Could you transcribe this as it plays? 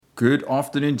Good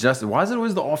afternoon, Justin. Why is it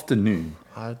always the afternoon?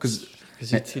 Because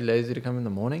you're too lazy to come in the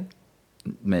morning?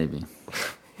 Maybe.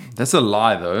 That's a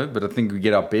lie, though. But I think we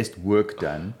get our best work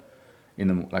done in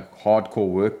the hardcore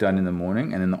work done in the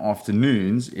morning, and in the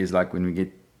afternoons is like when we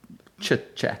get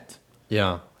chit chat.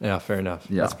 Yeah, fair enough.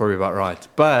 Yeah. That's probably about right.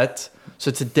 But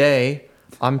so today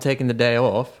I'm taking the day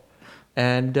off,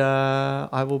 and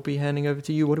I will be handing over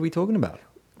to you. What are we talking about?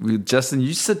 Justin,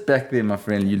 you sit back there, my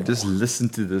friend. You just listen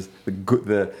to this.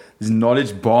 These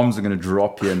knowledge bombs are going to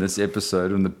drop here in this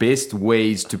episode on the best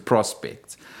ways to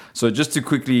prospect. So just to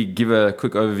quickly give a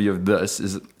quick overview of this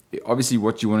is obviously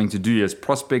what you're wanting to do is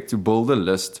prospect to build a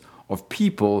list of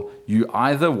people you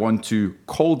either want to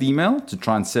cold email to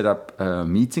try and set up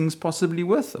meetings possibly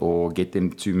with, or get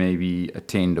them to maybe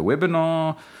attend a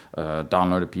webinar,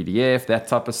 download a PDF, that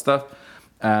type of stuff.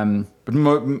 But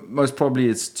most probably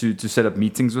it's to set up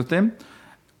meetings with them.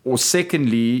 Or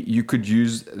secondly, you could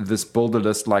use this build a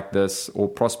list like this, or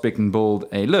prospect and build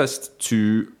a list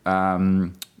to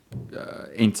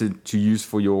enter to use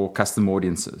for your custom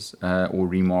audiences or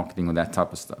remarketing or that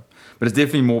type of stuff. But it's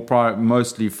definitely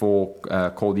mostly for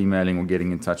cold emailing or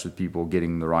getting in touch with people,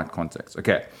 getting the right contacts.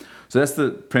 Okay, so that's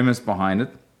the premise behind it.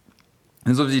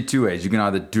 There's obviously two ways. You can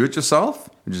either do it yourself,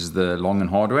 which is the long and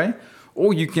hard way,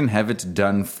 or you can have it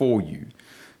done for you.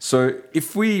 So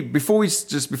before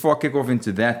I kick off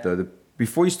into that though,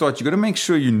 before you start, you got to make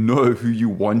sure you know who you're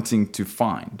wanting to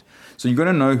find. So you got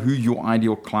to know who your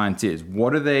ideal client is.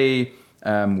 What are they?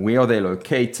 Where are they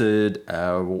located?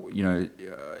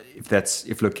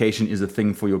 If location is a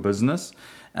thing for your business,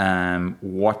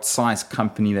 what size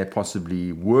company they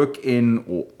possibly work in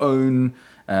or own.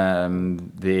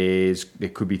 There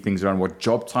could be things around what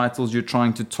job titles you're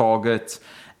trying to target.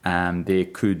 There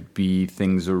could be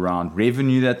things around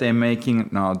revenue that they're making.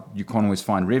 Now, you can't always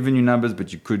find revenue numbers,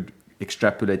 but you could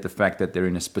extrapolate the fact that they're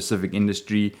in a specific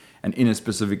industry, and in a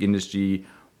specific industry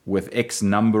with X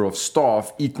number of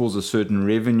staff equals a certain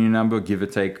revenue number, give or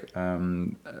take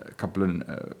a couple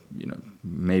of,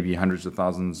 maybe hundreds of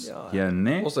thousands here and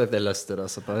there. Also, if they're listed, I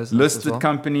suppose. Listed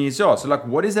companies, yeah. So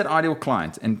what is that ideal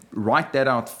client? And write that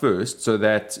out first so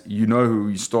that you know who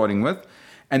you're starting with.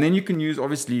 And then you can use,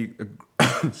 obviously,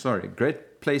 a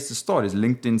great place to start is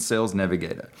LinkedIn Sales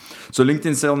Navigator. So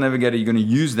LinkedIn Sales Navigator, you're going to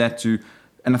use that to,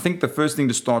 and I think the first thing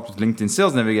to start with LinkedIn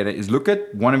Sales Navigator is look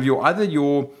at one of either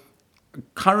your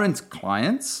current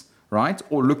clients, right?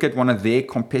 Or look at one of their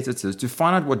competitors to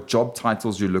find out what job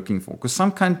titles you're looking for. Because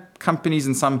some companies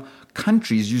in some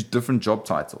countries use different job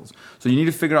titles. So you need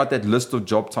to figure out that list of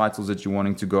job titles that you're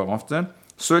wanting to go after.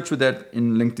 Search with that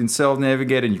in LinkedIn Sales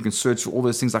Navigator, and you can search for all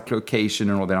those things like location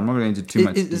and all that. I'm not going to go into too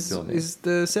much detail there. Is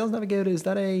the Sales Navigator, is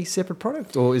that a separate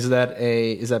product, or is that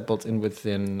built in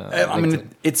within LinkedIn?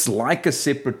 It's like a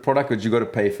separate product, but you got to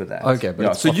pay for that. Okay,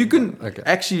 but so you can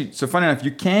actually. So funny enough,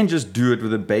 you can just do it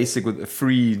with a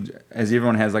free, as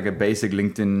everyone has like a basic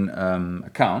LinkedIn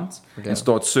account, and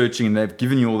start searching. And they've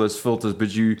given you all those filters, but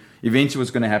eventually what's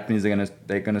going to happen is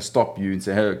they're going to stop you and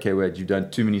say, hey, okay, wait, you've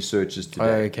done too many searches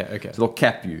today. Okay. So they'll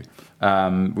cap you,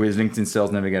 whereas LinkedIn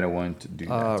Sales Navigator won't do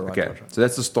that. Right. So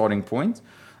that's the starting point.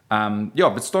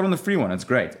 But start on the free one. It's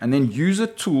great. And then use a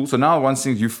tool. So now once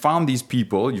you found these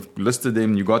people, you've listed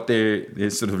them, you got their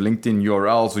sort of LinkedIn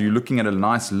URLs, or you're looking at a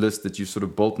nice list that you've sort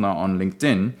of built now on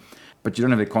LinkedIn, but you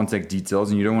don't have their contact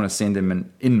details and you don't want to send them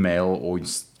an in-mail or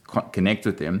just connect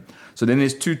with them. So then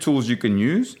there's two tools you can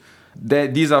use.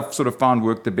 These I've sort of found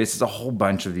work the best. There's a whole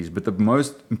bunch of these, but the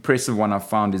most impressive one I've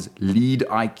found is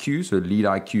LeadIQ, so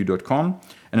leadiq.com.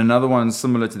 And another one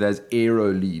similar to that is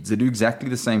Aero Leads. They do exactly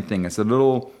the same thing. It's a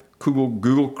little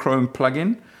Google Chrome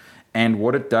plugin. And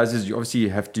what it does is you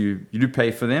do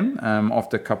pay for them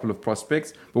after a couple of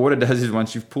prospects. But what it does is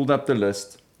once you've pulled up the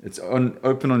list, it's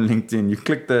open on LinkedIn, you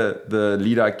click the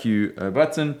LeadIQ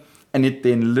button, and it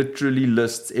then literally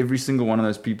lists every single one of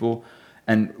those people,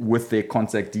 and with their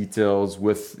contact details,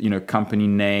 with company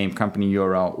name, company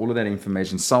URL, all of that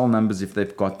information, cell numbers if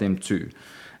they've got them too.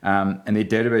 And their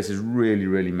database is really,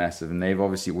 really massive, and they've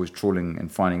obviously always trawling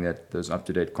and finding those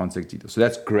up-to-date contact details. So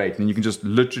that's great. And you can just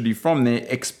literally from there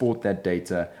export that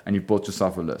data, and you've built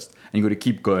yourself a list. And you've got to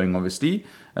keep going, obviously.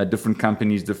 Different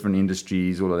companies, different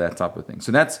industries, all of that type of thing.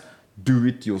 So that's do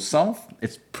it yourself.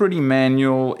 It's pretty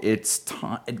manual. It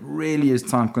really is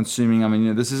time consuming. I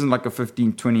mean, this isn't like a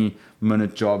 15-20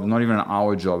 minute job, not even an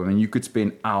hour job. I mean, you could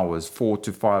spend hours, 4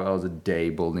 to 5 hours a day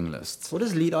building lists. What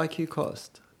does LeadIQ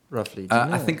cost roughly?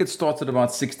 I think it starts at about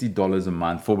 $60 a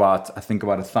month for about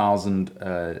 1,000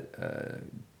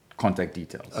 contact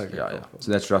details. Okay, cool.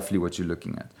 So that's roughly what you're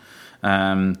looking at.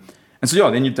 And so,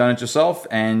 yeah, then you've done it yourself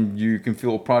and you can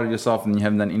feel proud of yourself and you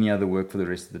haven't done any other work for the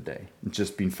rest of the day. You've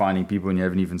just been finding people and you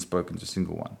haven't even spoken to a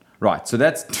single one. Right, so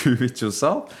that's do it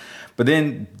yourself. But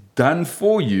then done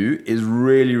for you is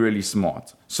really, really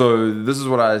smart. So this is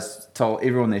what I tell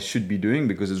everyone they should be doing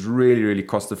because it's really, really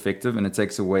cost effective and it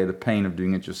takes away the pain of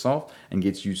doing it yourself and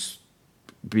gets you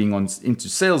being into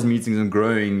sales meetings and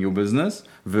growing your business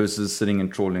versus sitting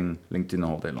and trawling LinkedIn the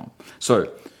whole day long.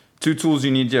 So 2 tools you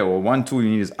need here, or 1 tool you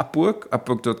need is Upwork,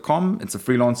 upwork.com. It's a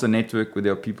freelancer network where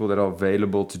there are people that are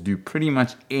available to do pretty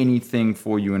much anything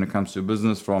for you when it comes to your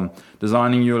business, from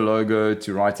designing your logo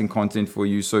to writing content for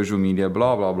you, social media,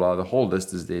 blah, blah, blah. The whole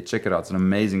list is there. Check it out. It's an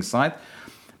amazing site.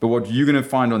 But what you're going to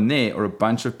find on there are a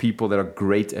bunch of people that are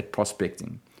great at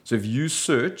prospecting. So if you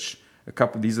search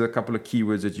these are a couple of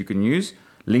keywords that you can use: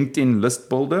 LinkedIn List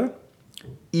Builder,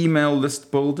 Email List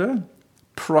Builder,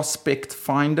 Prospect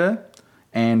Finder,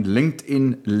 and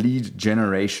LinkedIn Lead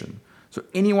Generation. So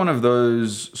any one of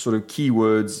those sort of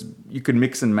keywords, you can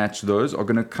mix and match those, are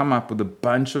going to come up with a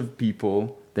bunch of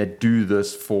people that do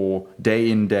this for day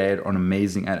in, day out, are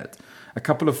amazing at it. A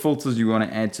couple of filters you want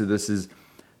to add to this is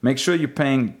make sure you're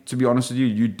paying, to be honest with you,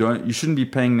 you shouldn't be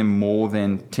paying them more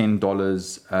than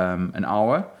 $10 an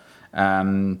hour.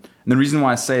 And the reason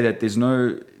why I say that,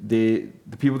 the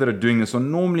people that are doing this are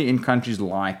normally in countries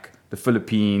like the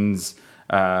Philippines,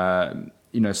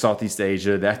 Southeast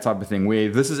Asia, that type of thing, where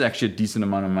this is actually a decent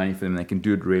amount of money for them. They can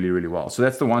do it really, really well. So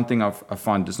that's the one thing I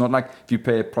find. It's not like if you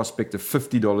pay a prospect of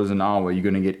 $50 an hour, you're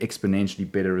going to get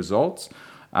exponentially better results.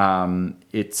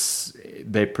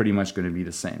 They're pretty much going to be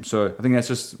the same. So I think that's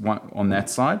just one on that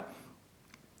side.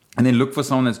 And then look for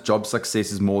someone that's job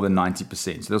success is more than 90%.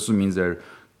 So this also means they're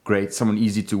great, someone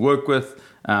easy to work with,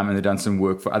 and they've done some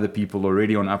work for other people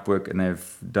already on Upwork, and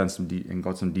they've done and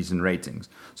got some decent ratings.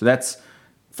 So that's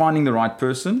finding the right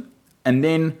person. And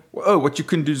then, what you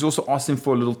can do is also ask them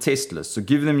for a little test list. So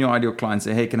give them your ideal client.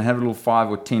 Say, hey, can I have a little 5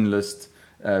 or 10 list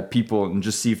people, and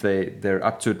just see if they're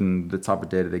up to it and the type of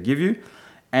data they give you.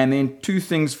 And then 2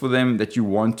 things for them that you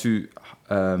want to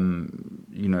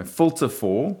filter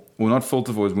for, or not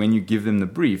filter for, is when you give them the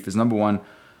brief, is number 1,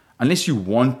 unless you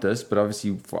want this, but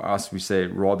obviously for us we say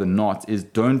rather not, is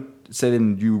don't say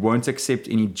then you won't accept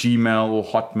any Gmail or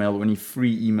Hotmail or any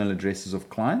free email addresses of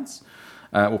clients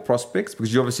or prospects,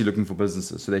 because you're obviously looking for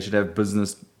businesses. So they should have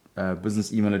business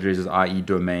email addresses, i.e.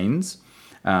 domains,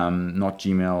 not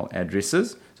Gmail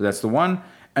addresses. So that's the one.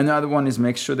 And the other one is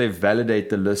make sure they validate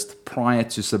the list prior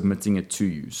to submitting it to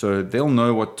you. So they'll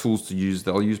know what tools to use.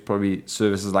 They'll use probably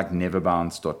services like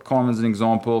neverbounce.com as an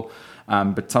example.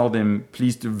 But tell them,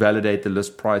 please to validate the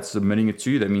list prior to submitting it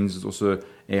to you. That means there's also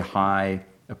a high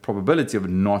probability of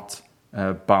not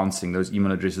bouncing, those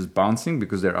email addresses bouncing,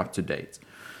 because they're up to date.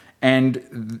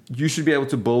 And you should be able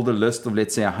to build a list of,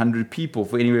 let's say, 100 people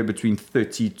for anywhere between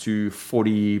 $30 to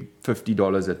 $40,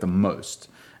 $50 at the most.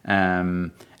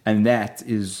 And that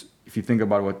is, if you think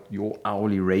about what your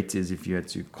hourly rate is, if you had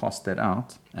to cost that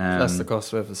out. That's the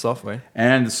cost of the software.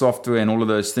 And the software and all of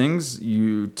those things,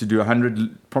 to do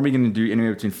 100, probably going to do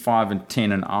anywhere between 5 and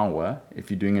 10 an hour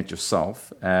if you're doing it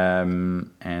yourself. So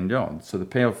the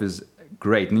payoff is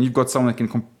great. And then you've got someone that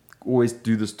can always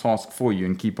do this task for you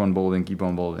and keep on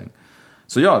building.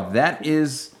 So that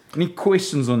is... Any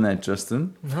questions on that,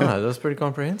 Justin? No, that was pretty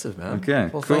comprehensive, man. Okay,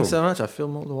 well, cool. Thanks so much. I feel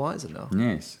more the wiser now.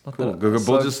 Yes, cool. Go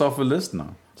build yourself a list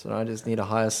now. So I just need to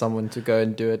hire someone to go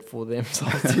and do it for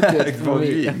themselves to do it for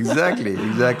me. Exactly.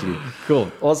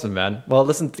 Cool. Awesome, man. Well,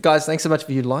 listen, guys, thanks so much. If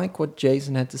you like what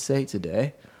Jason had to say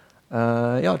today,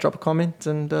 drop a comment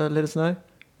and let us know.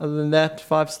 Other than that,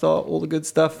 5-star, all the good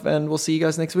stuff, and we'll see you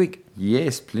guys next week.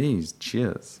 Yes, please.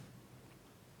 Cheers.